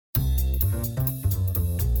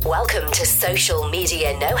Welcome to Social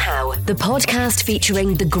Media Know-How, the podcast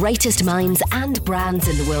featuring the greatest minds and brands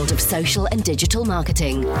in the world of social and digital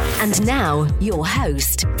marketing. And now, your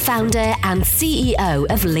host, founder and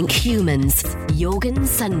CEO of Link Humans, Jorgen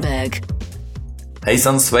Sundberg. Hey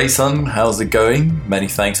son, Sveisan, how's it going? Many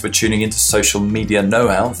thanks for tuning into Social Media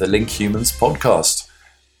Know-How, the Link Humans podcast.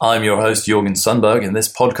 I'm your host, Jorgen Sundberg, and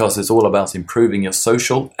this podcast is all about improving your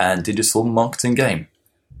social and digital marketing game.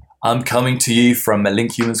 I'm coming to you from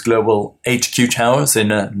Link Humans Global HQ Towers in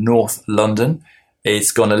North London.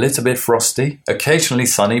 It's gone a little bit frosty, occasionally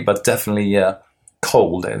sunny, but definitely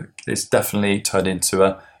cold. It's definitely turned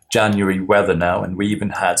into January weather now, and we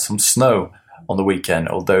even had some snow on the weekend,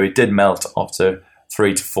 although it did melt after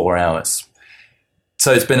 3 to 4 hours.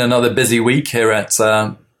 So it's been another busy week here at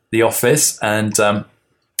the office, and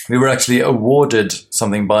we were actually awarded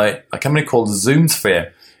something by a company called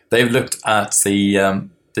Zoomsphere. They've looked at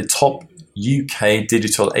the top UK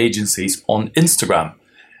digital agencies on Instagram.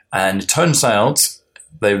 And it turns out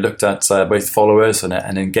they've looked at both followers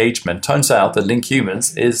and engagement. Turns out that Link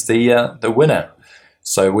Humans is the winner.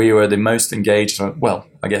 So we were the most engaged, well,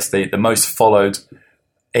 I guess the most followed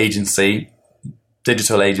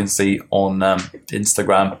digital agency on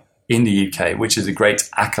Instagram in the UK, which is a great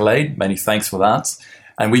accolade. Many thanks for that.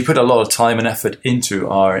 And we put a lot of time and effort into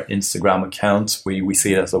our Instagram account. We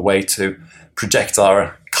see it as a way to project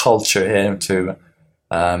our culture here to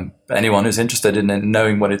anyone who's interested in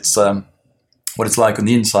knowing what it's like on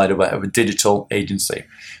the inside of a digital agency.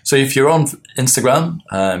 So if you're on Instagram,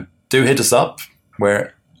 do hit us up.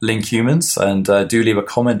 We're Link Humans, and do leave a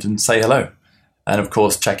comment and say hello. And of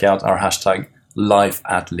course, check out our hashtag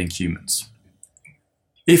 #LiveAtLinkHumans.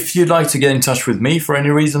 If you'd like to get in touch with me for any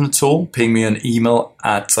reason at all, ping me an email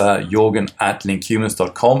at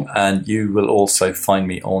jorgen@linkhumans.com, and you will also find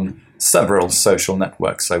me on several social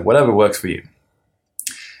networks, so whatever works for you.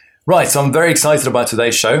 Right, so I'm very excited about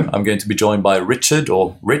today's show. I'm going to be joined by Rich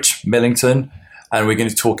Millington, and we're going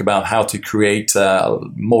to talk about how to create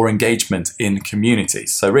more engagement in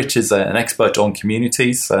communities. So Rich is an expert on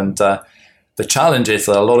communities, and the challenge is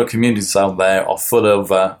that a lot of communities out there are full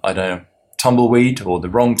of, tumbleweed or the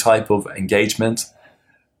wrong type of engagement.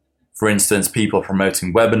 For instance, people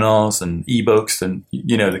promoting webinars and ebooks and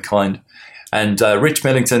the kind. And Rich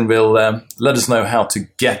Millington will let us know how to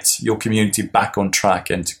get your community back on track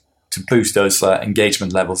and to boost those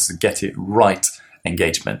engagement levels, to get it right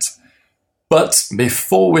engagement. But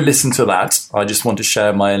before we listen to that, I just want to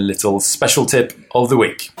share my little special tip of the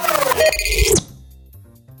week.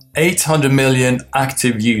 800 million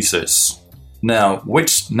active users. Now,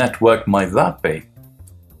 which network might that be?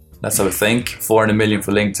 Let's have a think. 400 million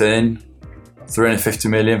for LinkedIn, 350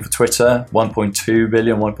 million for Twitter, 1.2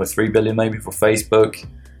 billion, 1.3 billion maybe for Facebook,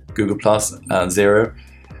 Google Plus, 0.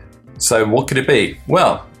 So what could it be?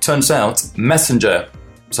 Well, turns out Messenger.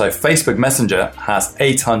 So Facebook Messenger has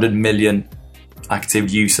 800 million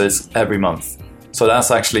active users every month. So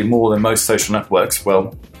that's actually more than most social networks.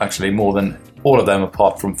 Well, actually more than all of them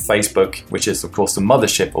apart from Facebook, which is of course the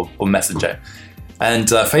mothership of Messenger. And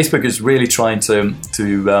Facebook is really trying to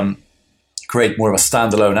create more of a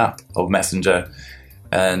standalone app of Messenger.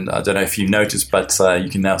 And I don't know if you noticed, but you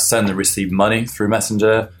can now send and receive money through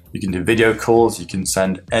Messenger. You can do video calls. You can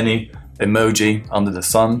send any emoji under the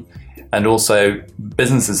sun. And also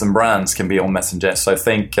businesses and brands can be on Messenger. So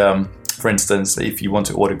think, for instance, if you want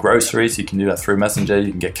to order groceries, you can do that through Messenger.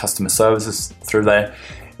 You can get customer services through there.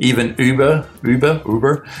 Even Uber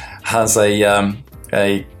has a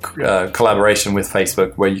collaboration with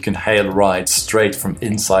Facebook where you can hail rides straight from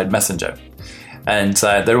inside Messenger. And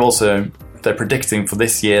they're predicting for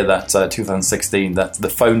this year that 2016 that the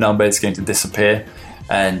phone number is going to disappear,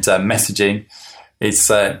 and messaging it's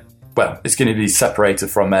going to be separated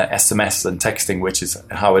from SMS and texting, which is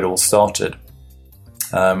how it all started.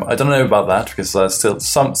 I don't know about that because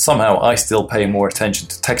somehow I still pay more attention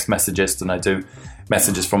to text messages than I do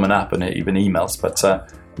messages from an app and even emails. But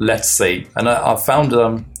let's see. And I found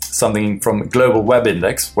something from Global Web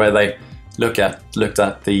Index where they looked at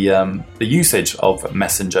the usage of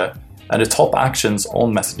Messenger, and the top actions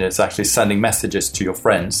on Messenger is actually sending messages to your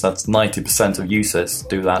friends. That's 90% of users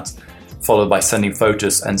do that, followed by sending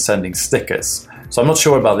photos and sending stickers. So I'm not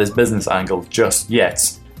sure about this business angle just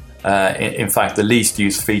yet. In fact, the least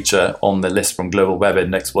used feature on the list from Global Web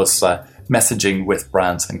Index was messaging with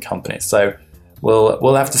brands and companies. So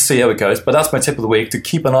we'll have to see how it goes. But that's my tip of the week, to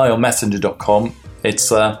keep an eye on messenger.com. It's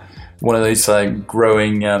one of those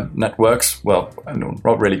growing networks. Well,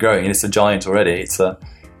 not really growing. It's a giant already.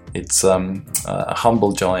 It's a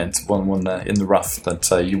humble giant, one in the rough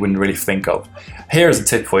that you wouldn't really think of. Here's a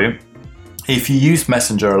tip for you. if you use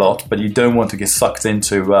Messenger a lot, but you don't want to get sucked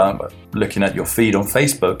into looking at your feed on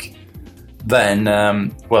Facebook, then,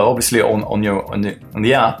 obviously on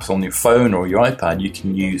the apps, on your phone or your iPad, you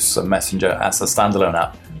can use Messenger as a standalone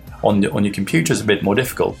app. On your computer, it's a bit more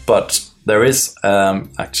difficult, but there is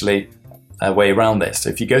actually a way around this. So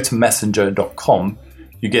if you go to messenger.com,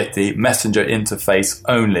 you get the Messenger interface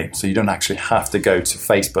only, so you don't actually have to go to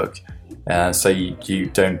Facebook. So you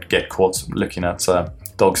don't get caught looking at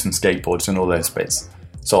dogs and skateboards and all those bits.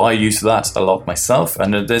 So I use that a lot myself,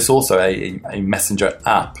 and there's also a Messenger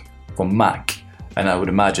app for Mac, and I would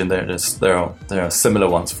imagine there are similar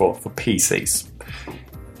ones for PCs.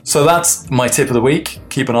 So that's my tip of the week.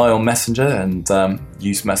 Keep an eye on Messenger and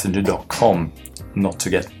use messenger.com not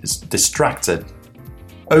to get distracted.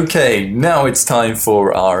 Okay, now it's time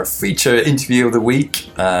for our feature interview of the week,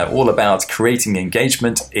 all about creating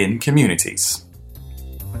engagement in communities.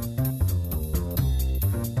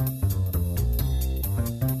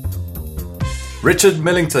 Richard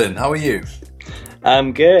Millington, how are you?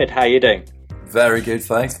 I'm good. How are you doing? Very good,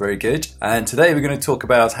 thanks. Very good. And today we're going to talk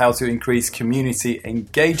about how to increase community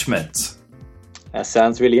engagement. That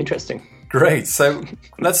sounds really interesting. Great. So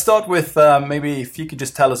let's start with maybe if you could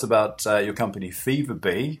just tell us about your company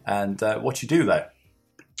Feverbee and what you do there.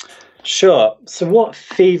 Sure. So what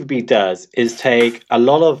Feverbee does is take a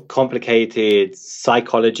lot of complicated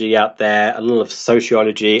psychology out there, a lot of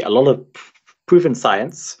sociology, a lot of proven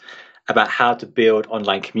science about how to build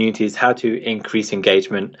online communities, how to increase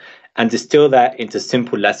engagement, and distill that into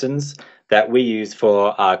simple lessons that we use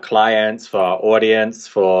for our clients, for our audience,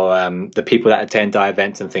 for the people that attend our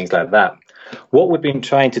events and things like that. What we've been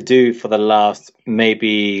trying to do for the last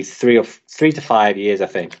maybe 3 to 5 years, I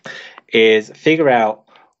think, is figure out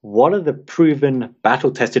what are the proven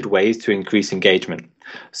battle-tested ways to increase engagement.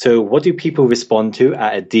 So what do people respond to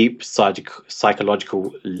at a deep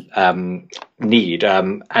psychological need?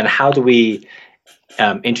 And how do we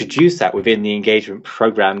introduce that within the engagement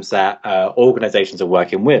programs that organizations are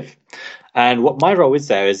working with? And what my role is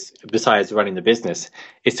there is, besides running the business,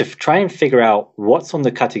 is to try and figure out what's on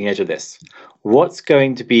the cutting edge of this, what's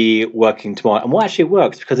going to be working tomorrow, and what actually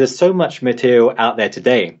works, because there's so much material out there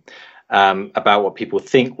today about what people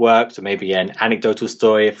think works, or maybe an anecdotal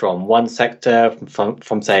story from one sector,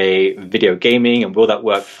 from say video gaming, and will that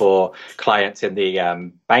work for clients in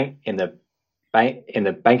the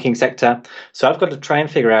banking sector? So I've got to try and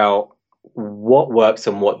figure out what works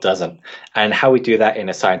and what doesn't, and how we do that in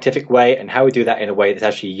a scientific way, and how we do that in a way that's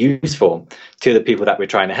actually useful to the people that we're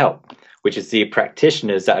trying to help, which is the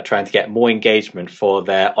practitioners that are trying to get more engagement for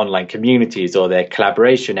their online communities, or their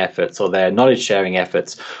collaboration efforts, or their knowledge sharing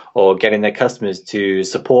efforts, or getting their customers to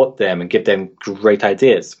support them and give them great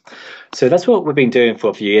ideas. So that's what we've been doing for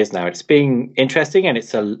a few years now. It's been interesting, and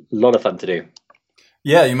it's a lot of fun to do.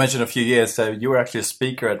 Yeah, you mentioned a few years. So you were actually a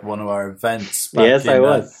speaker at one of our events back yes, I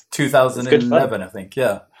was. 2011, I think.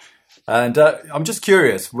 Yeah. And I'm just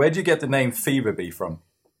curious, where did you get the name Feverbee from?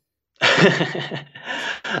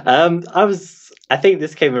 I think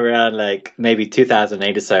this came around like maybe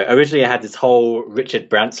 2008 or so. Originally, I had this whole Richard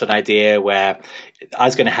Branson idea where I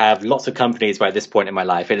was going to have lots of companies by this point in my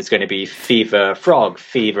life. And it's going to be Fever Frog,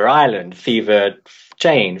 Fever Island, Fever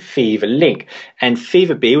Chain, Fever Link, and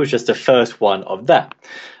Feverbee was just the first one of that.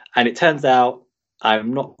 And it turns out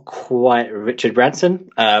I'm not quite Richard Branson,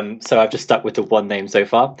 so I've just stuck with the one name so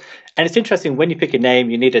far. And it's interesting, when you pick a name,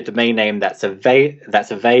 you need a domain name that's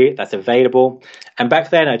available. And back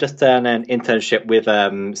then, I just done an internship with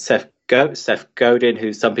Seth Godin,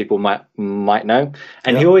 who some people might know,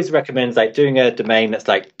 and he always recommends like doing a domain that's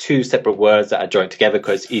like 2 separate words that are joined together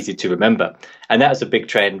because it's easy to remember. And that was a big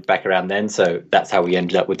trend back around then, so that's how we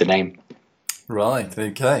ended up with the name. Right.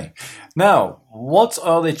 Okay. Now, what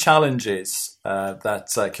are the challenges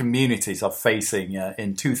that communities are facing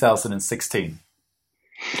in 2016?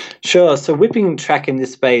 Sure. So we've been tracking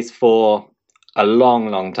this space for a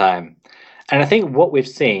long time, and I think what we've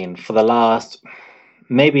seen for the last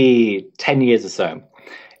maybe 10 years or so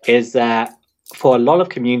is that for a lot of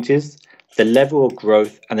communities, the level of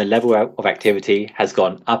growth and the level of activity has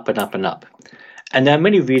gone up and up and up. And there are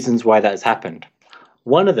many reasons why that has happened.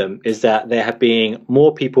 One of them is that there have been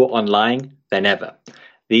more people online than ever.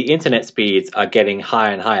 The internet speeds are getting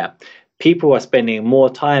higher and higher. People are spending more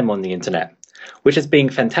time on the internet, which has been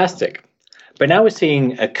fantastic. But now we're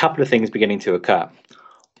seeing a couple of things beginning to occur.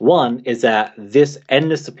 One is that this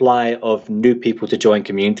endless supply of new people to join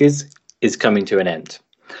communities is coming to an end.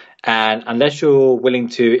 And unless you're willing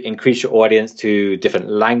to increase your audience to different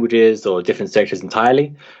languages or different sectors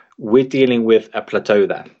entirely, we're dealing with a plateau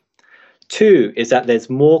there. Two is that there's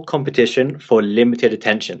more competition for limited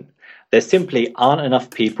attention. There simply aren't enough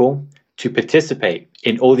people to participate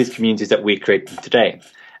in all these communities that we created today.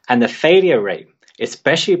 And the failure rate,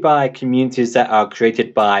 especially by communities that are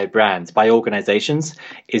created by brands, by organizations,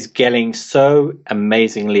 is getting so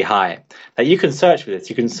amazingly high that you can search for this.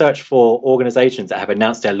 You can search for organizations that have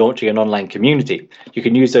announced they're launching an online community. You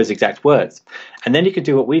can use those exact words. And then you can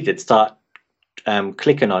do what we did, start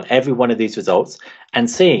clicking on every one of these results and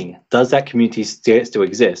seeing, does that community still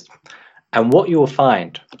exist? And what you will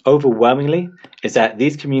find overwhelmingly is that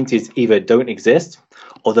these communities either don't exist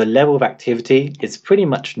or the level of activity is pretty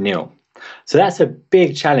much nil. So that's a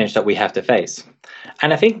big challenge that we have to face.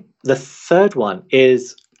 And I think the third one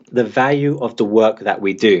is the value of the work that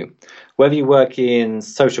we do. Whether you work in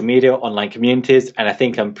social media, online communities, and I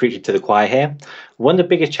think I'm preaching to the choir here, one of the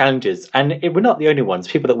biggest challenges, and we're not the only ones,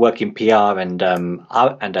 people that work in PR and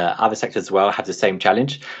other sectors as well have the same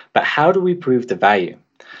challenge, but how do we prove the value?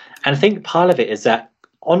 And I think part of it is that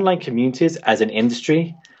online communities as an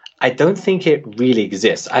industry, I don't think it really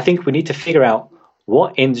exists. I think we need to figure out,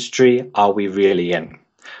 what industry are we really in?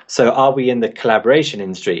 So are we in the collaboration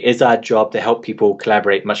industry? Is our job to help people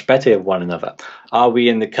collaborate much better with one another? Are we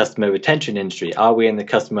in the customer retention industry? Are we in the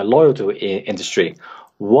customer loyalty industry?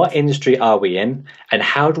 What industry are we in? And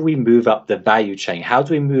how do we move up the value chain? How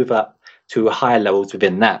do we move up to higher levels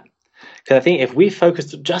within that? Because I think if we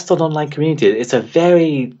focus just on online communities, it's a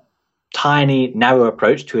very tiny, narrow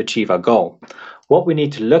approach to achieve our goal. What we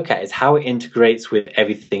need to look at is how it integrates with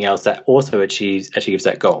everything else that also achieves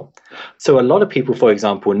that goal. So a lot of people, for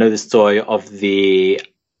example, know the story of the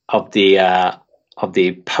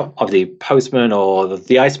postman or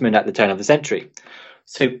the iceman at the turn of the century.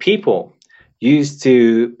 So people used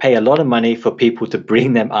to pay a lot of money for people to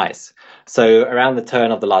bring them ice. So around the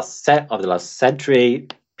turn of the last century,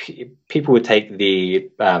 people would take the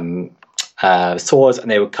saws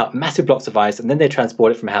and they would cut massive blocks of ice, and then they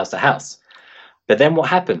transport it from house to house. But then what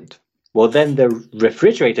happened? Well, then the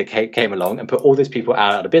refrigerator came along and put all these people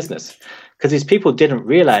out of business, because these people didn't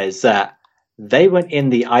realize that they weren't in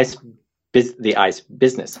the ice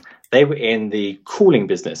business. They were in the cooling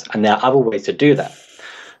business, and there are other ways to do that.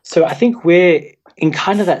 So I think we're in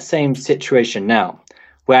kind of that same situation now,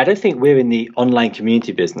 where I don't think we're in the online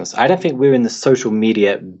community business. I don't think we're in the social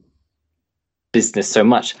media business so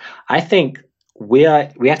much. I think we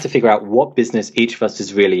have to figure out what business each of us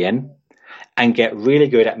is really in, and get really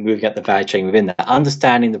good at moving up the value chain within that,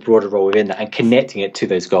 understanding the broader role within that, and connecting it to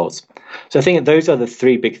those goals. So I think those are the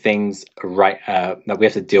three big things that we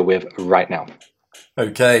have to deal with right now.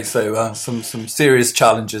 Okay, so some serious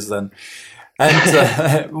challenges then.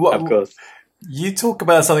 And of course, you talk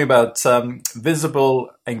about something about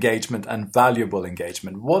visible engagement and valuable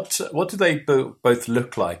engagement. What do they both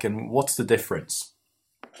look like, and what's the difference?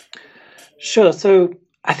 Sure. So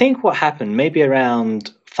I think what happened maybe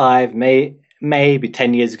around maybe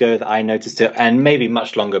 10 years ago that I noticed it, and maybe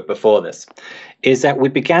much longer before this, is that we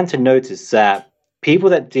began to notice that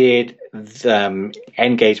people that did the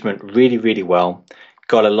engagement really, really well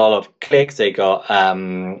got a lot of clicks, they got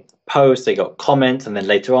posts, they got comments, and then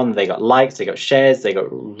later on they got likes, they got shares, they got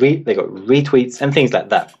retweets and things like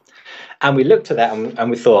that. And we looked at that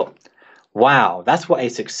and we thought, wow, that's what a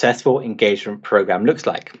successful engagement program looks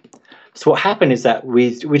like. So what happened is that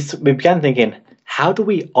we began thinking, how do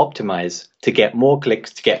we optimize to get more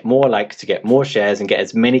clicks, to get more likes, to get more shares, and get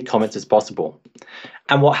as many comments as possible?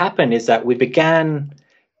 And what happened is that we began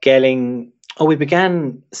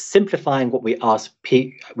simplifying what we asked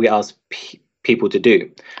people to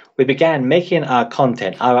do. We began making our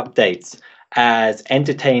content, our updates, as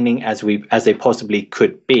entertaining as they possibly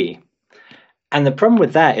could be. And the problem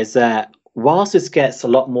with that is that whilst this gets a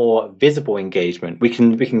lot more visible engagement, we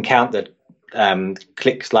can count the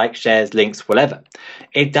clicks, likes, shares, links, whatever.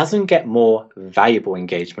 It doesn't get more valuable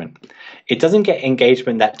engagement. It doesn't get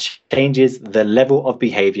engagement that changes the level of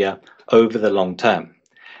behavior over the long term.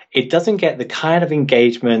 It doesn't get the kind of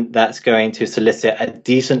engagement that's going to solicit a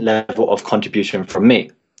decent level of contribution from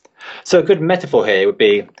me. So a good metaphor here would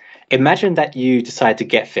be, imagine that you decide to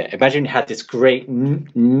get fit. Imagine you had this great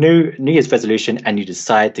New Year's resolution and you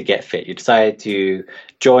decide to get fit. You decide to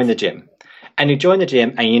join the gym. And you join the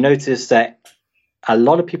gym and you notice that a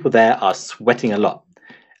lot of people there are sweating a lot.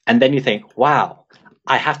 And then you think, wow,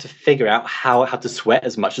 I have to figure out how to sweat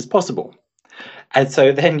as much as possible. And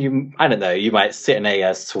so then you might sit in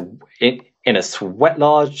a sweat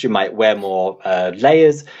lodge, you might wear more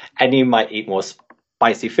layers, and you might eat more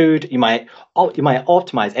spicy food. You might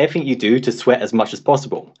optimize everything you do to sweat as much as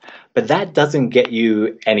possible. But that doesn't get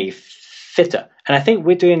you any fitter. And I think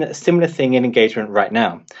we're doing a similar thing in engagement right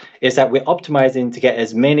now, is that we're optimizing to get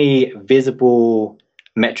as many visible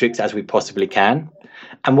metrics as we possibly can.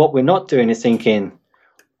 And what we're not doing is thinking,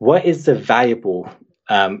 what is the valuable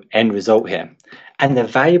end result here? And the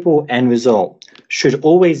valuable end result should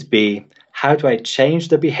always be, how do I change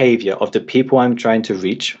the behavior of the people I'm trying to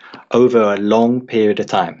reach over a long period of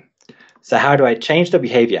time? So how do I change the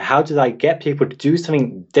behavior? How do I get people to do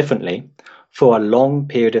something differently for a long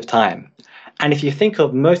period of time? And if you think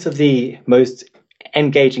of most of the most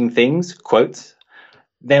engaging things, quotes,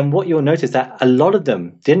 then what you'll notice that a lot of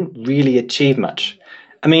them didn't really achieve much.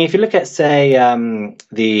 I mean, if you look at, say,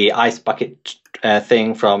 the ice bucket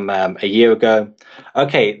thing from a year ago,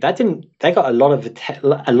 okay, they got a lot of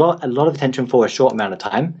attention for a short amount of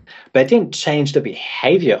time, but it didn't change the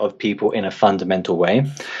behavior of people in a fundamental way.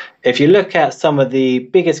 If you look at some of the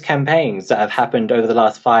biggest campaigns that have happened over the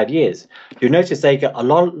last 5 years, you'll notice they get a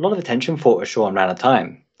lot of attention for a short amount of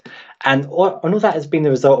time. And all that has been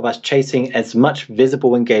the result of us chasing as much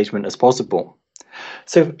visible engagement as possible.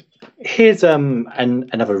 So here's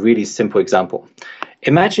another really simple example.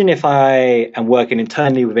 Imagine if I am working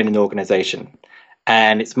internally within an organization,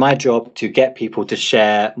 and it's my job to get people to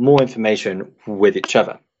share more information with each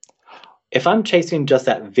other. If I'm chasing just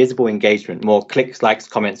that visible engagement, more clicks, likes,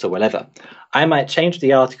 comments, or whatever, I might change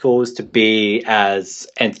the articles to be as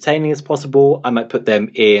entertaining as possible. I might put them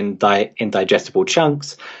in digestible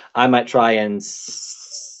chunks. I might try and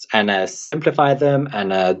simplify them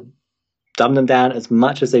and dumb them down as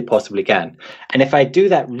much as they possibly can. And if I do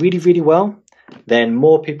that really, really well, then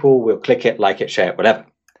more people will click it, like it, share it, whatever.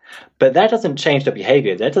 But that doesn't change the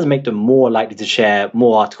behavior. That doesn't make them more likely to share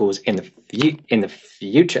more articles in the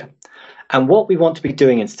future. And what we want to be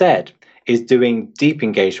doing instead is doing deep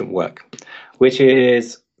engagement work, which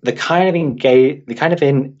is the kind of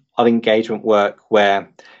engagement work where,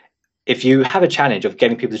 if you have a challenge of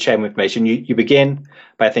getting people to share more information, you begin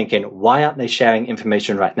by thinking, why aren't they sharing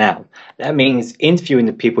information right now? That means interviewing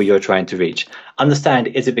the people you're trying to reach. Understand,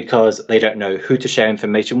 is it because they don't know who to share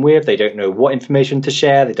information with? They don't know what information to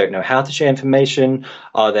share. They don't know how to share information.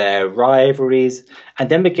 Are there rivalries? And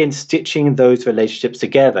then begin stitching those relationships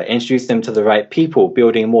together, introduce them to the right people,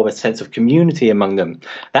 building more of a sense of community among them.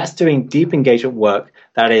 That's doing deep engagement work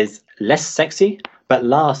that is less sexy, but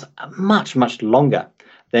lasts much, much longer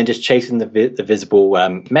than just chasing the visible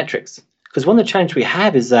metrics. Because one of the challenges we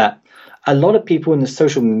have is that a lot of people in the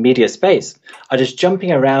social media space are just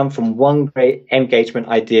jumping around from one great engagement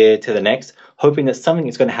idea to the next, hoping that something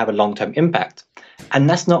is going to have a long-term impact. And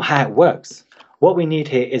that's not how it works. What we need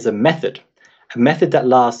here is a method that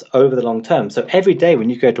lasts over the long term. So every day when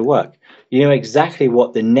you go to work, you know exactly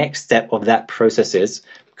what the next step of that process is,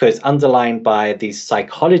 because it's underlined by the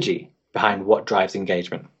psychology behind what drives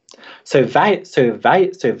engagement. So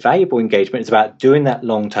valuable engagement is about doing that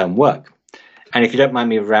long-term work. And if you don't mind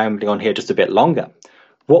me rambling on here just a bit longer,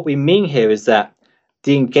 what we mean here is that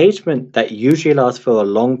the engagement that usually lasts for a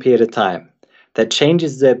long period of time, that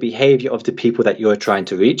changes the behavior of the people that you're trying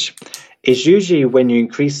to reach, is usually when you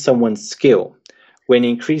increase someone's skill, when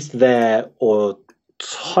you increase their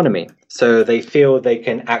autonomy, so they feel they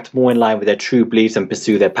can act more in line with their true beliefs and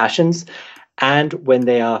pursue their passions, and when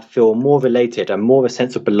they feel more related and more of a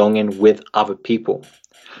sense of belonging with other people.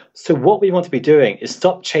 So what we want to be doing is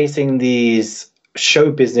stop chasing these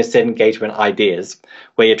show business engagement ideas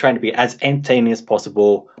where you're trying to be as entertaining as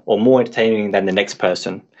possible or more entertaining than the next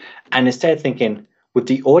person. And instead thinking, with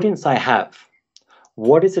the audience I have,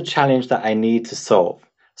 what is the challenge that I need to solve?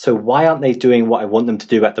 So why aren't they doing what I want them to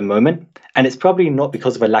do at the moment? And it's probably not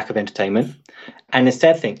because of a lack of entertainment. And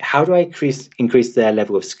instead think, how do I increase their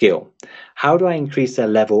level of skill? How do I increase their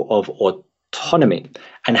level of autonomy?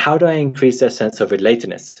 And how do I increase their sense of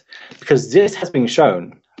relatedness? Because this has been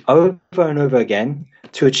shown over and over again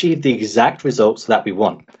to achieve the exact results that we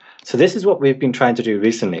want. So this is what we've been trying to do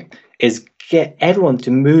recently, is get everyone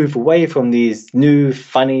to move away from these new,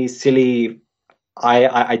 funny, silly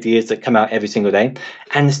ideas that come out every single day,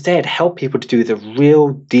 and instead help people to do the real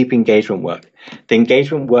deep engagement work, the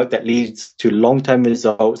engagement work that leads to long-term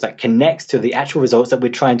results, that connects to the actual results that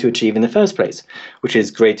we're trying to achieve in the first place, which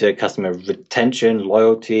is greater customer retention,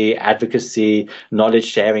 loyalty, advocacy, knowledge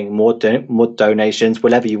sharing, more donations,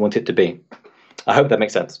 whatever you want it to be. I hope that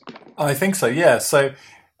makes sense. I think so, yeah. So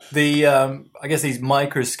I guess these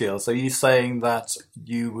micro skills, are you saying that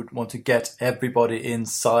you would want to get everybody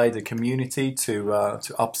inside the community to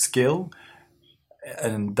upskill,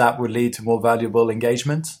 and that would lead to more valuable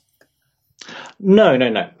engagement?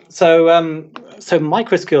 No. So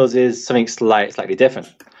micro skills is something slightly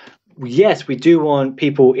different. Yes, we do want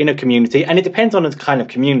people in a community, and it depends on the kind of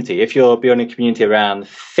community. If you're building a community around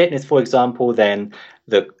fitness, for example, then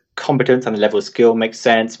the competence and the level of skill makes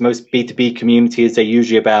sense. Most B2B communities, they're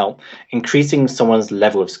usually about increasing someone's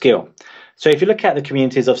level of skill. So if you look at the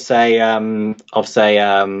communities of say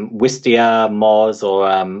Wistia, Moz,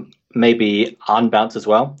 or maybe Unbounce as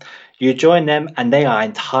well, you join them and they are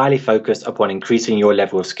entirely focused upon increasing your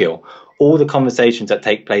level of skill. All the conversations that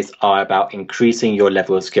take place are about increasing your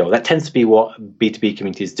level of skill. That tends to be what B2B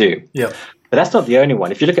communities do. Yeah. But that's not the only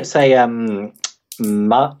one. If you look at say Mumsnet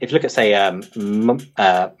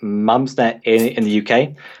in the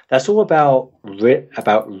UK, that's all about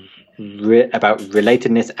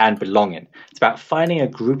relatedness and belonging. It's about finding a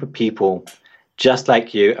group of people just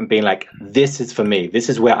like you and being like, this is for me, this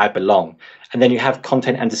is where I belong. And then you have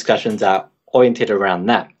content and discussions that are oriented around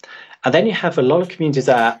that. And then you have a lot of communities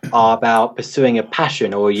that are about pursuing a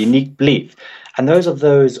passion or a unique belief. And those are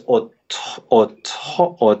those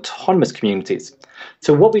autonomous communities.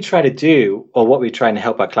 So what we try to do, or what we're trying to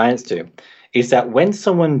help our clients do, is that when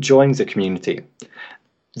someone joins a community,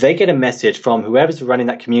 they get a message from whoever's running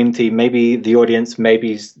that community, maybe the audience,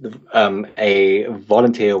 maybe a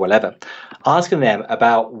volunteer or whatever, asking them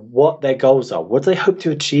about what their goals are, what do they hope to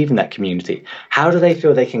achieve in that community, how do they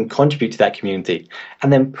feel they can contribute to that community,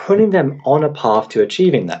 and then putting them on a path to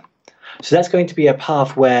achieving that. So that's going to be a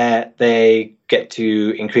path where they get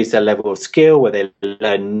to increase their level of skill, where they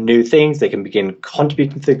learn new things, they can begin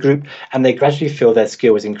contributing to the group, and they gradually feel their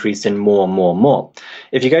skill is increasing more and more and more.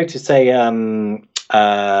 If you go to, say,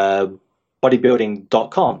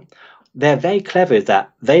 bodybuilding.com, they're very clever is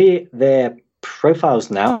that their profiles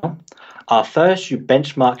now are, first you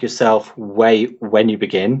benchmark yourself when you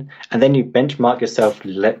begin, and then you benchmark yourself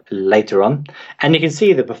later on, and you can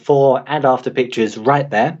see the before and after pictures right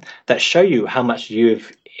there that show you how much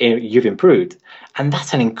you've improved. And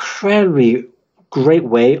that's an incredibly great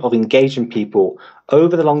way of engaging people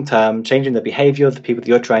over the long term, changing the behavior of the people that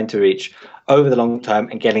you're trying to reach over the long term,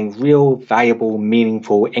 and getting real, valuable,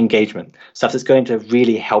 meaningful engagement, stuff that's going to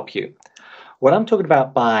really help you. What I'm talking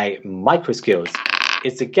about by micro skills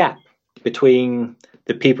is the gap between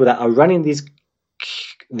the people that are running these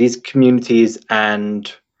communities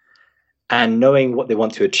and knowing what they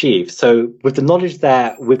want to achieve. So with the knowledge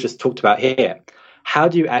that we've just talked about here, how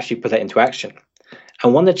do you actually put that into action?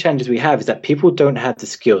 And one of the challenges we have is that people don't have the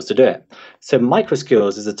skills to do it. So micro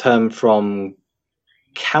skills is a term from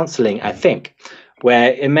counseling, I think,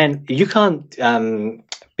 where it meant you can't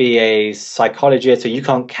be a psychologist, or you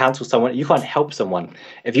can't counsel someone, you can't help someone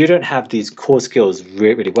if you don't have these core skills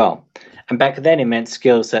really, really well. And back then it meant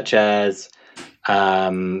skills such as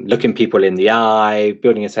looking people in the eye,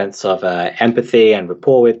 building a sense of empathy and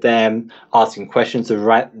rapport with them, asking questions the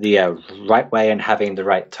right way, and having the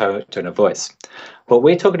right tone of voice. What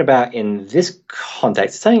we're talking about in this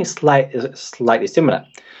context is something slightly similar,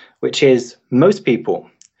 which is most people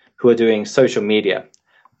who are doing social media,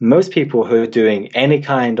 most people who are doing any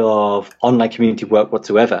kind of online community work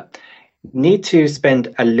whatsoever, need to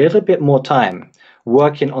spend a little bit more time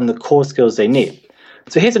working on the core skills they need.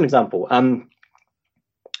 So here's an example.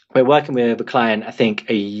 We're working with a client, I think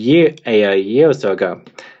a year or so ago,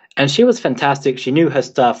 and she was fantastic. She knew her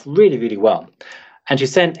stuff really, really well. And she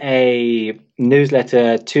sent a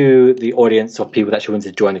newsletter to the audience of people that she wanted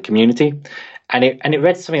to join the community. And it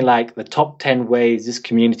read something like the top 10 ways this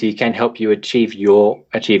community can help you achieve your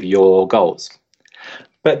goals.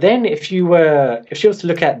 But then if she was to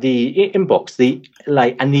look at the inbox,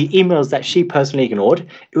 and the emails that she personally ignored,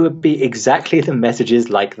 it would be exactly the messages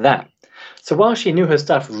like that. So while she knew her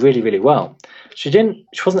stuff really, really well, she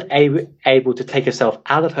wasn't able to take herself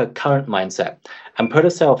out of her current mindset and put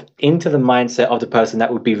herself into the mindset of the person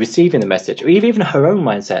that would be receiving the message, or even her own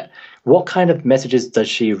mindset. What kind of messages does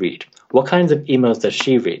she read? What kinds of emails does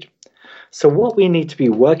she read? So what we need to be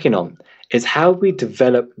working on is how we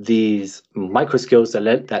develop these micro skills that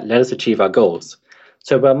let us achieve our goals.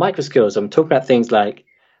 So by micro skills, I'm talking about things like,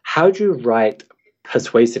 how do you write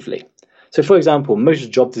persuasively? So for example, most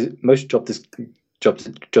job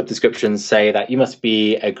descriptions say that you must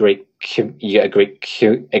be a great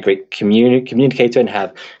communicator and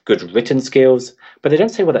have good written skills, but they don't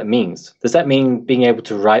say what that means. Does that mean being able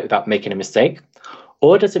to write without making a mistake?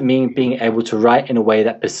 Or does it mean being able to write in a way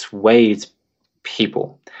that persuades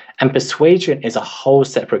people? And persuasion is a whole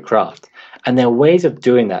separate craft. And there are ways of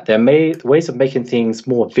doing that. There are ways of making things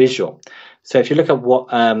more visual. So if you look at what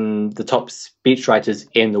the top speechwriters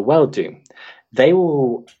in the world do, they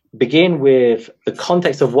will begin with the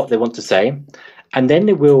context of what they want to say, and then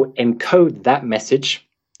they will encode that message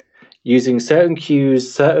using certain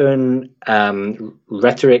cues, certain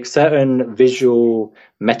rhetoric, certain visual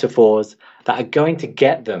metaphors that are going to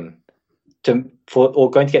get them or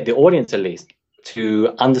going to get the audience at least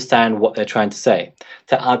to understand what they're trying to say,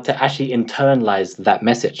 to actually internalize that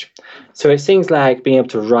message. So it's things like being able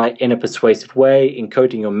to write in a persuasive way,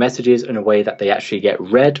 encoding your messages in a way that they actually get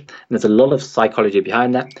read. And there's a lot of psychology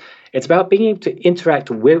behind that. It's about being able to interact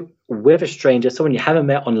with a stranger, someone you haven't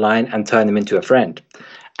met online, and turn them into a friend.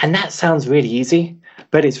 And that sounds really easy,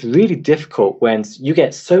 but it's really difficult when you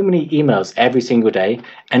get so many emails every single day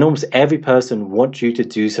and almost every person wants you to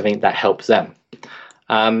do something that helps them.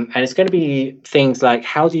 And it's going to be things like,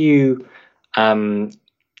 how do you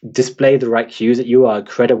display the right cues that you are a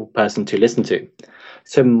credible person to listen to?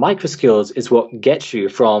 So micro skills is what gets you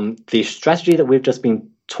from the strategy that we've just been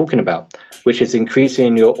talking about, which is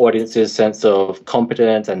increasing your audience's sense of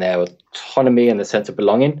competence and their autonomy and the sense of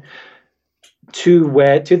belonging, to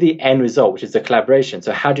the end result, which is the collaboration.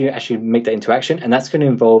 So how do you actually make that into action? And that's going to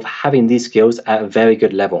involve having these skills at a very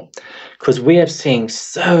good level, because we have seen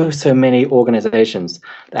so many organizations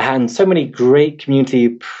that have so many great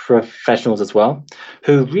community professionals as well,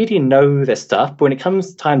 who really know their stuff, but when it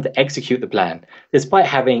comes time to execute the plan, despite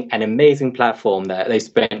having an amazing platform that they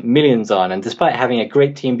spent millions on, and despite having a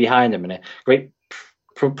great team behind them and a great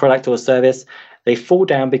product or service, they fall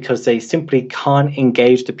down because they simply can't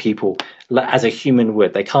engage the people as a human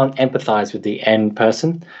would. They can't empathize with the end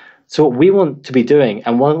person. So what we want to be doing,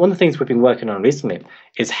 and one of the things we've been working on recently,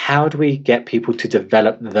 is how do we get people to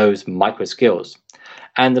develop those micro skills?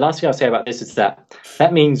 And the last thing I'll say about this is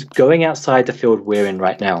that means going outside the field we're in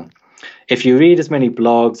right now. If you read as many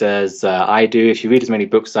blogs as I do, if you read as many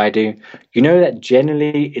books as I do, you know that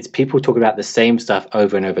generally it's people talking about the same stuff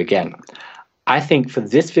over and over again. I think for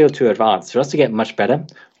this field to advance, for us to get much better,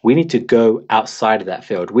 we need to go outside of that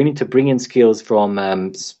field. We need to bring in skills from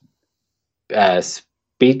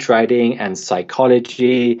speechwriting and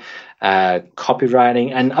psychology,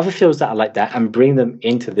 copywriting, and other fields that are like that, and bring them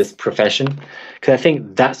into this profession. Because I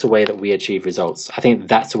think that's the way that we achieve results. I think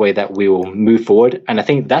that's the way that we will move forward. And I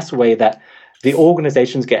think that's the way that the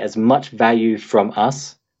organizations get as much value from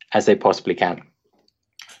us as they possibly can.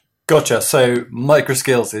 Gotcha. So micro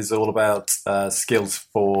skills is all about skills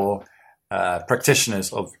for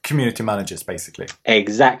practitioners of community managers, basically.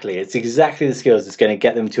 Exactly. It's exactly the skills that's going to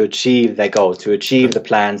get them to achieve their goal, to achieve the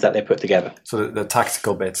plans that they put together. So the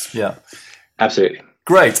tactical bits, yeah. Absolutely.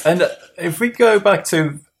 Great. And if we go back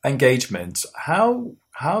to engagement, how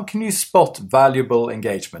can you spot valuable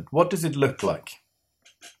engagement? What does it look like?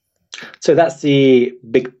 So that's the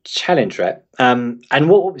big challenge, right? And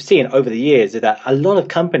what we've seen over the years is that a lot of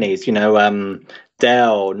companies,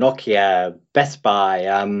 Dell, Nokia, Best Buy,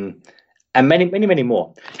 and many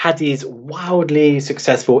more, had these wildly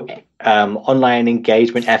successful online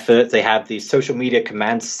engagement efforts. They have these social media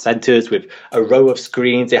command centers with a row of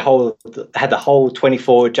screens. They had the whole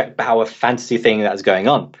 24 Jack Bauer fantasy thing that was going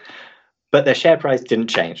on. But their share price didn't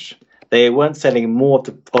change. They weren't selling more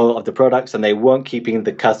of the products, and they weren't keeping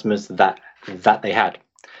the customers that they had.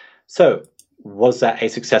 So was that a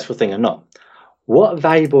successful thing or not? What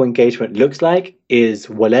valuable engagement looks like is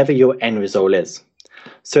whatever your end result is.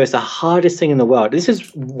 So it's the hardest thing in the world. This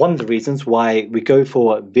is one of the reasons why we go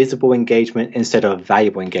for visible engagement instead of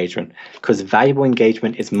valuable engagement, because valuable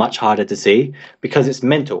engagement is much harder to see because it's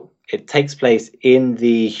mental. It takes place in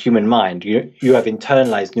the human mind. You have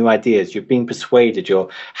internalized new ideas. You're being persuaded. Your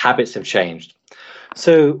habits have changed.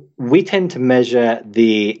 So we tend to measure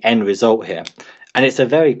the end result here. And it's a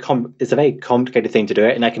very complicated thing to do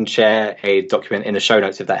it. And I can share a document in the show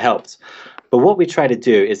notes if that helps. But what we try to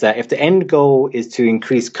do is that if the end goal is to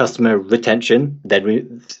increase customer retention, then we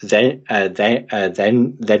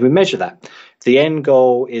measure that. If the end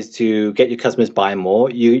goal is to get your customers buying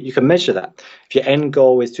more, you can measure that. If your end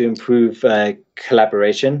goal is to improve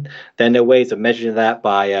collaboration, then there are ways of measuring that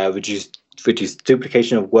by reduced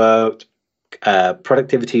duplication of work,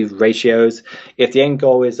 productivity ratios. If the end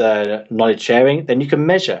goal is knowledge sharing, then you can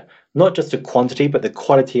measure not just the quantity, but the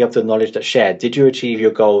quality of the knowledge that's shared. Did you achieve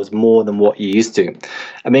your goals more than what you used to?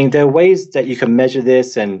 I mean, there are ways that you can measure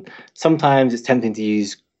this, and sometimes it's tempting to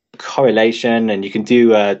use correlation, and you can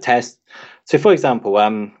do a test. So, for example,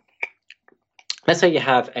 let's say you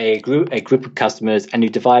have a group of customers, and you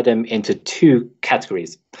divide them into two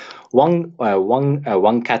categories. One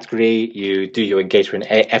category you do your engagement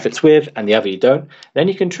efforts with, and the other you don't. Then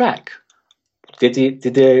you can track.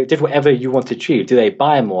 Did whatever you want to achieve? Do they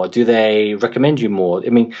buy more? Do they recommend you more? I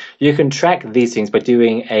mean, you can track these things by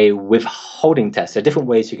doing a withholding test. There are different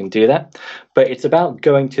ways you can do that, but it's about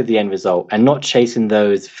going to the end result and not chasing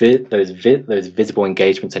those visible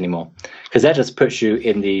engagements anymore, because that just puts you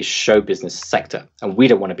in the show business sector, and we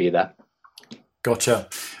don't want to be there. Gotcha.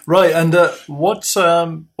 Right, and what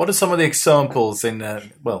are some of the examples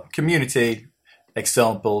in community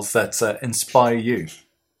examples that inspire you?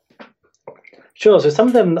 Sure. So some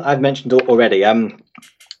of them I've mentioned already.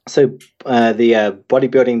 So the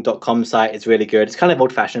bodybuilding.com site is really good. It's kind of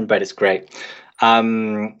old-fashioned, but it's great.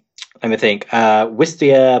 Let me think.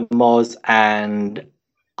 Wistia, Moz, and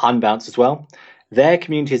Unbounce as well. Their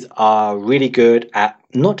communities are really good at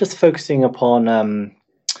not just focusing upon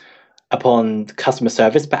customer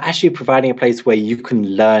service, but actually providing a place where you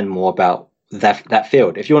can learn more about that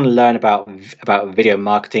field. If you want to learn about video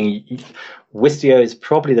marketing, Wistia is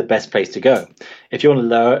probably the best place to go. If you want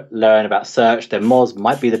to learn about search, then Moz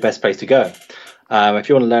might be the best place to go. If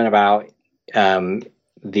you want to learn about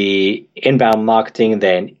the inbound marketing,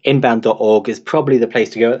 then inbound.org is probably the place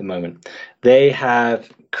to go at the moment. They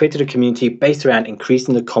have created a community based around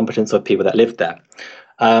increasing the competence of people that live there.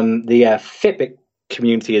 The Fitbit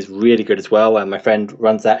community is really good as well, and my friend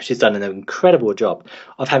runs that. She's done an incredible job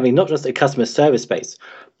of having not just a customer service space,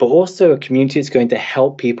 but also a community that's going to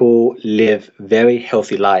help people live very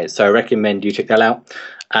healthy lives. So I recommend you check that out.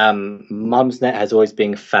 Mumsnet has always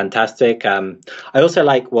been fantastic. I also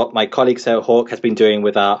like what my colleague Sarah Hawk has been doing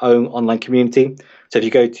with our own online community. So if you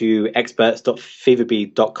go to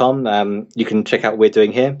experts.feverbee.com, you can check out what we're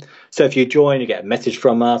doing here. So if you join, you get a message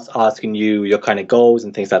from us asking you your kind of goals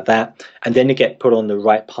and things like that. And then you get put on the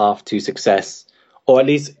right path to success, or at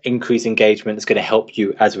least increase engagement that's going to help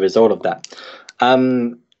you as a result of that.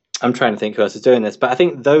 I'm trying to think who else is doing this, but I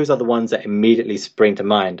think those are the ones that immediately spring to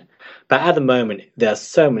mind. But at the moment, there are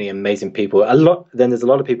so many amazing people. Then there's a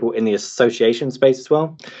lot of people in the association space as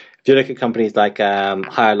well. If you look at companies like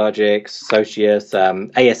Hierologics, Socius,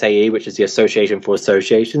 ASAE, which is the Association for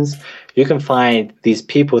Associations, you can find these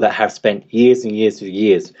people that have spent years and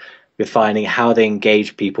years refining how they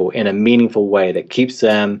engage people in a meaningful way that keeps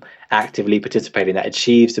them actively participating, that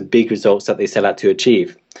achieves the big results that they set out to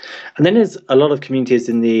achieve. And then there's a lot of communities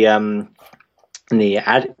in the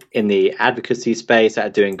advocacy space that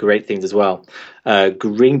are doing great things as well.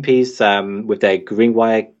 Greenpeace with their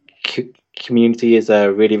Greenwire community is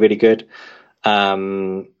really, really good.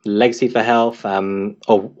 Legacy for Health,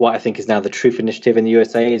 or what I think is now the Truth Initiative in the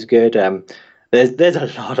USA, is good. There's a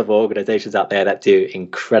lot of organizations out there that do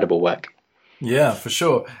incredible work. Yeah, for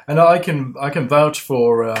sure. And I can vouch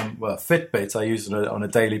for Fitbit. I use it on a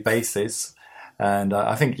daily basis. And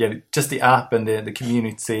I think just the app and the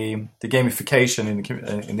community, the gamification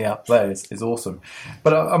in the app there is awesome.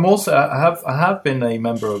 But I have been a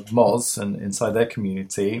member of Moz and inside their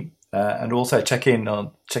community, and also check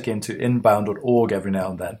into inbound.org every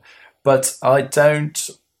now and then. But I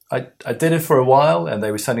did it for a while, and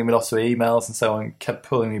they were sending me lots of emails and so on, kept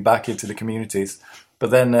pulling me back into the communities. But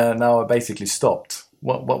then now I basically stopped.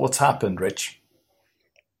 What's happened, Rich?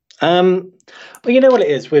 Well, you know what it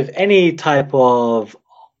is with any type of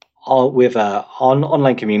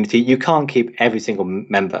online community, you can't keep every single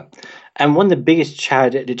member. And one of the biggest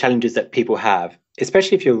challenges that people have,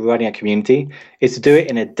 especially if you're running a community, is to do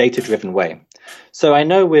it in a data-driven way. So I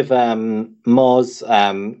know with Moz,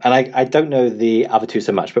 and I don't know the other two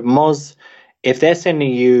so much, but Moz, if they're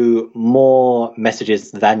sending you more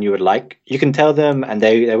messages than you would like, you can tell them, and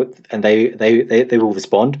they will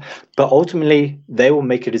respond. But ultimately, they will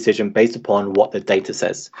make a decision based upon what the data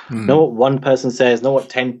says. Not what one person says, not what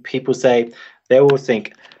 10 people say. They will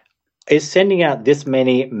think, is sending out this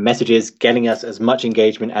many messages getting us as much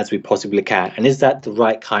engagement as we possibly can? And is that the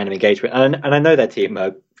right kind of engagement? And I know their team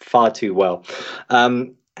far too well.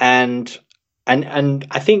 And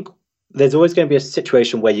I think there's always going to be a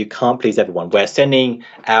situation where you can't please everyone, where sending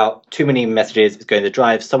out too many messages is going to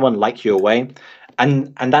drive someone like you away.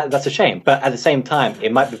 And that's a shame. But at the same time,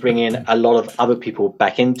 it might be bringing a lot of other people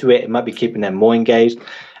back into it. It might be keeping them more engaged.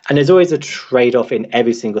 And there's always a trade-off in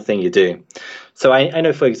every single thing you do. So I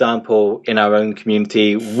know, for example, in our own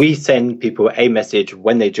community, we send people a message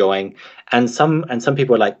when they join. And some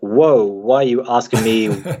people are like, whoa, why are you asking me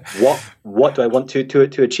what do I want to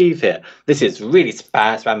achieve here? This is really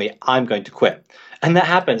spammy. I'm going to quit. And that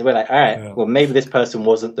happens. We're like, all right, well, maybe this person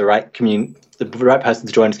wasn't the right person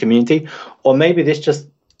to join this community, or maybe this just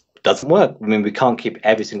doesn't work. I mean, we can't keep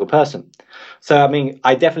every single person. So, I mean,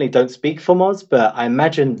 I definitely don't speak for Moz, but I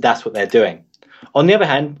imagine that's what they're doing. On the other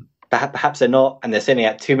hand, perhaps they're not, and they're sending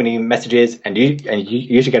out too many messages, and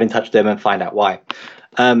you should get in touch with them and find out why.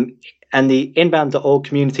 And the inbound.org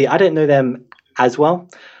community, I don't know them as well,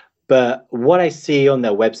 but what I see on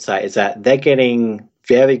their website is that they're getting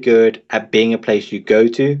very good at being a place you go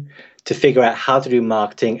to figure out how to do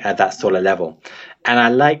marketing at that sort of level. And I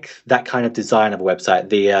like that kind of design of a website,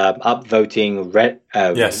 the upvoting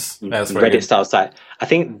Reddit style site. I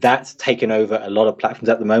think that's taken over a lot of platforms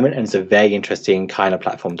at the moment, and it's a very interesting kind of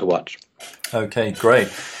platform to watch. Okay, great.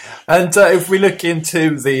 And if we look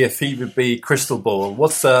into the Fever.Bee crystal ball,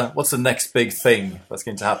 what's the next big thing that's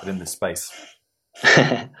going to happen in this space?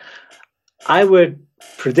 I would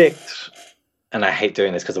predict, and I hate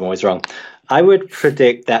doing this because I'm always wrong, I would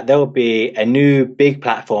predict that there will be a new big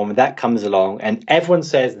platform that comes along and everyone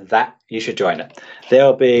says that you should join it.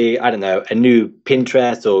 There'll be, I don't know, a new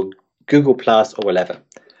Pinterest or Google Plus or whatever.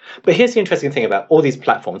 But here's the interesting thing about all these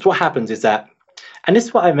platforms. What happens is that, and this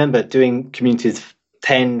is what I remember doing communities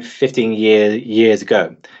 10, 15 years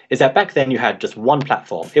ago, is that back then you had just one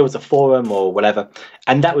platform. It was a forum or whatever,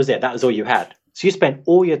 and that was it. That was all you had. So you spent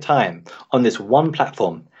all your time on this one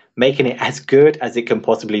platform, making it as good as it can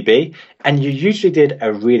possibly be, and you usually did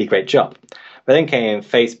a really great job. But then came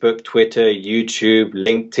Facebook, Twitter, YouTube,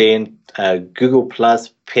 LinkedIn, Google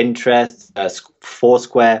Plus, Pinterest,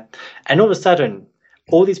 Foursquare, and all of a sudden,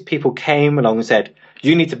 all these people came along and said,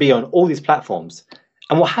 you need to be on all these platforms.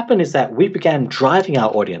 And what happened is that we began driving our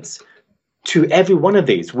audience to every one of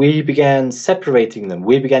these. We began separating them.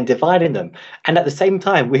 We began dividing them. And at the same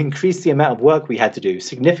time, we increased the amount of work we had to do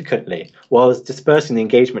significantly whilst dispersing the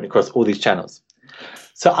engagement across all these channels.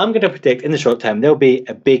 So I'm going to predict in the short term, there'll be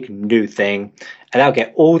a big new thing and that'll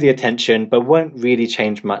get all the attention, but won't really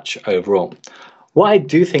change much overall. What I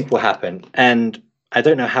do think will happen, and I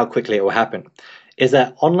don't know how quickly it will happen, is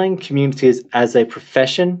that online communities as a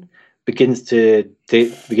profession begins to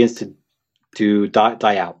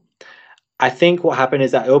die out. I think what happened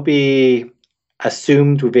is that it'll be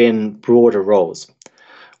assumed within broader roles.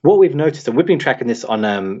 What we've noticed, and we've been tracking this on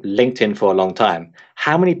LinkedIn for a long time,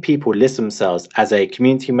 how many people list themselves as a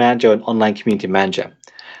community manager, an online community manager.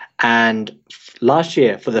 And last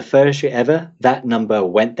year, for the first year ever, that number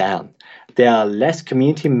went down. There are less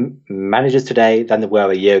community managers today than there were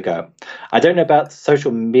a year ago. I don't know about social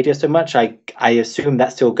media so much. I assume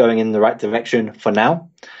that's still going in the right direction for now.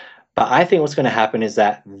 But I think what's going to happen is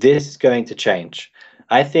that this is going to change.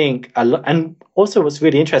 I think, and also what's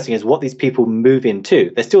really interesting is what these people move into.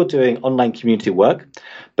 They're still doing online community work,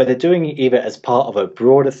 but they're doing it either as part of a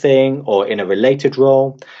broader thing or in a related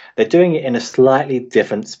role. They're doing it in a slightly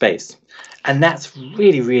different space. And that's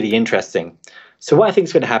really, really interesting. So what I think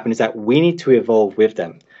is going to happen is that we need to evolve with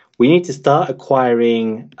them. We need to start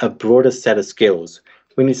acquiring a broader set of skills.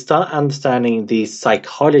 We need to start understanding the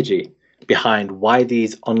psychology behind why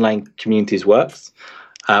these online communities work,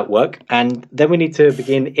 and then we need to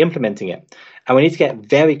begin implementing it. And we need to get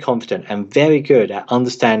very confident and very good at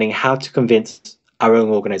understanding how to convince our own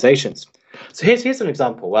organizations. So here's an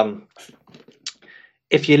example.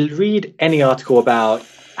 If you read any article about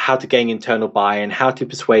how to gain internal buy-in, how to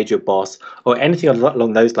persuade your boss, or anything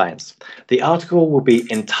along those lines, the article will be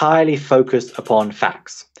entirely focused upon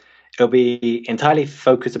facts. It'll be entirely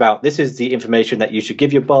focused about, this is the information that you should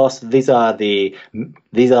give your boss. These are the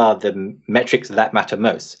metrics that matter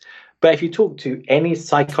most. But if you talk to any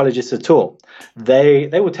psychologist at all, they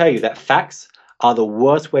will tell you that facts are the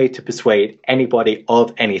worst way to persuade anybody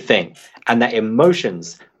of anything, and that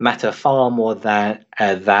emotions matter far more than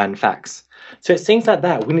facts. So it's things like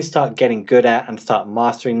that we need to start getting good at and start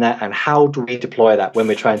mastering that. And how do we deploy that when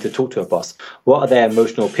we're trying to talk to a boss? What are their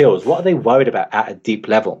emotional appeals? What are they worried about at a deep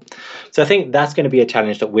level? So I think that's going to be a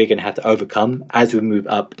challenge that we're going to have to overcome as we move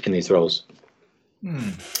up in these roles.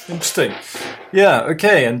 Interesting. Yeah,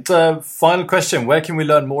 okay. And final question, where can we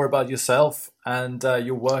learn more about yourself and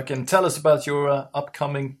your work? And tell us about your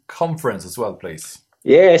upcoming conference as well, please.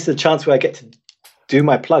 Yeah, it's the chance where I get to do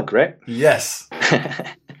my plug, right? Yes.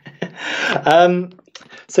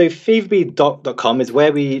 So feverbee.com is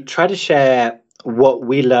where we try to share what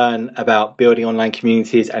we learn about building online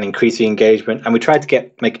communities and increasing engagement. And we try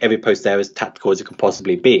to make every post there as tactical as it can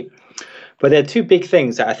possibly be. But there are two big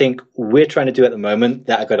things that I think we're trying to do at the moment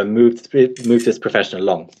that are going to move this profession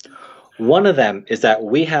along. One of them is that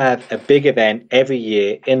we have a big event every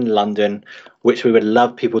year in London, which we would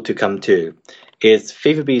love people to come to. Is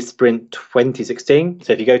Fever.Bee Sprint 2016.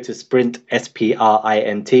 So if you go to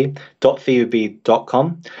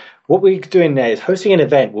sprint.feverbee.com, what we're doing there is hosting an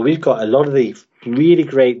event where we've got a lot of the really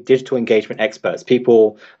great digital engagement experts,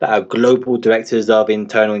 people that are global directors of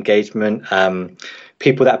internal engagement,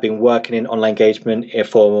 people that have been working in online engagement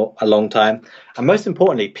for a long time, and most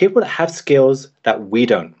importantly, people that have skills that we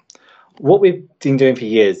don't. What we've been doing for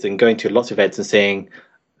years and going to lots of events and saying,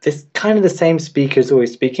 there's kind of the same speakers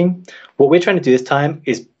always speaking. What we're trying to do this time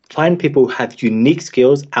is find people who have unique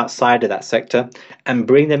skills outside of that sector and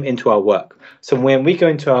bring them into our work. So when we go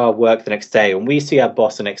into our work the next day and we see our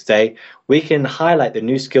boss the next day, we can highlight the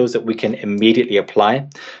new skills that we can immediately apply.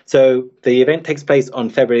 So the event takes place on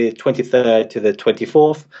February 23rd to the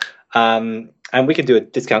 24th. And we can do a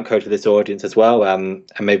discount code for this audience as well, and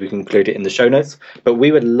maybe we can include it in the show notes. But we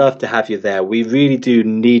would love to have you there. We really do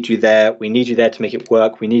need you there. We need you there to make it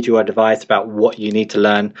work. We need your advice about what you need to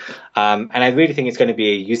learn. And I really think it's going to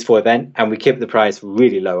be a useful event. And we keep the price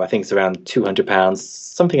really low. I think it's around £200,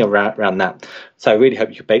 something around that. So I really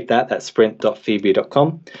hope you bake that. That's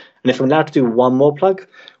sprint.feedme.com. And if I'm allowed to do one more plug,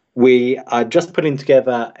 we are just putting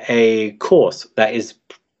together a course that is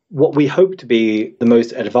what we hope to be the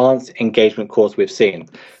most advanced engagement course we've seen.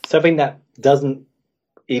 Something that doesn't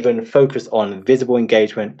even focus on visible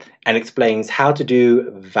engagement and explains how to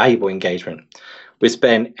do valuable engagement. We've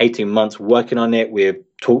spent 18 months working on it. We've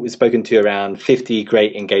spoken to around 50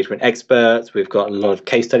 great engagement experts. We've got a lot of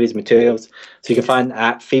case studies, materials. So you can find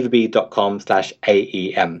at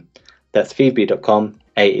feverbee.com/AEM. That's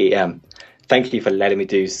feverbee.com/AEM. Thank you for letting me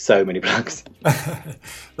do so many plugs.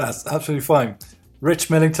 That's absolutely fine. Rich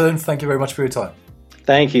Millington, thank you very much for your time.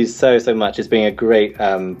 Thank you so much. It's been a great.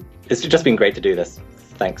 It's just been great to do this.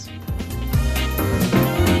 Thanks.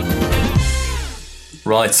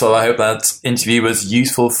 Right, so I hope that interview was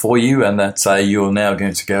useful for you and that you're now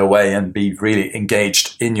going to go away and be really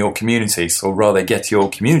engaged in your communities, or rather get your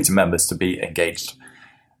community members to be engaged.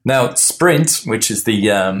 Now, Sprint, which is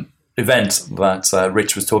the event that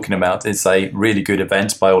Rich was talking about, is a really good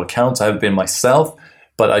event by all accounts. I haven't been myself,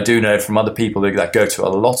 but I do know from other people that go to a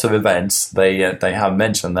lot of events, they have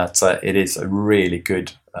mentioned that it is a really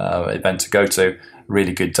good event to go to,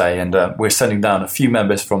 really good day. And we're sending down a few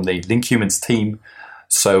members from the Link Humans team.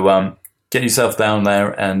 So get yourself down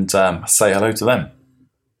there and say hello to them.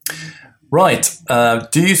 Right.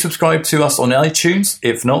 Do you subscribe to us on iTunes?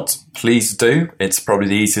 If not, please do. It's probably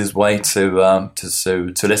the easiest way to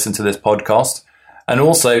listen to this podcast. And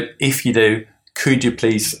also, if you do, could you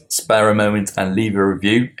please spare a moment and leave a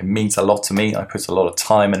review? It means a lot to me. I put a lot of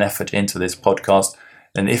time and effort into this podcast.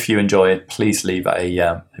 And if you enjoy it, please leave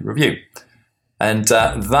a review. And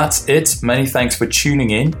that's it. Many thanks for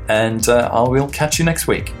tuning in, and I will catch you next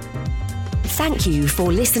week. Thank you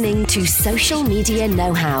for listening to Social Media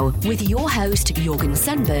Know-How with your host, Jorgen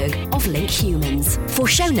Sundberg of Link Humans. For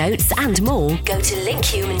show notes and more, go to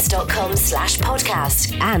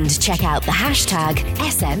linkhumans.com/podcast and check out the hashtag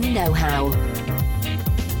 #SMKnowHow.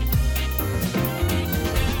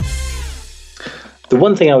 The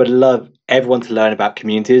one thing I would love everyone to learn about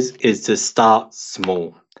communities is to start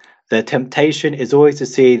small. The temptation is always to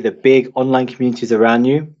see the big online communities around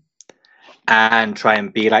you and try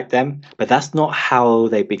and be like them, but that's not how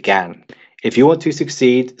they began. If you want to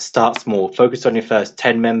succeed, start small. Focus on your first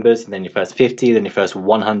 10 members, and then your first 50, then your first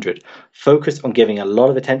 100. Focus on giving a lot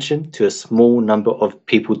of attention to a small number of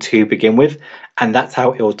people to begin with, and that's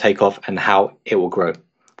how it will take off and how it will grow.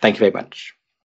 Thank you very much.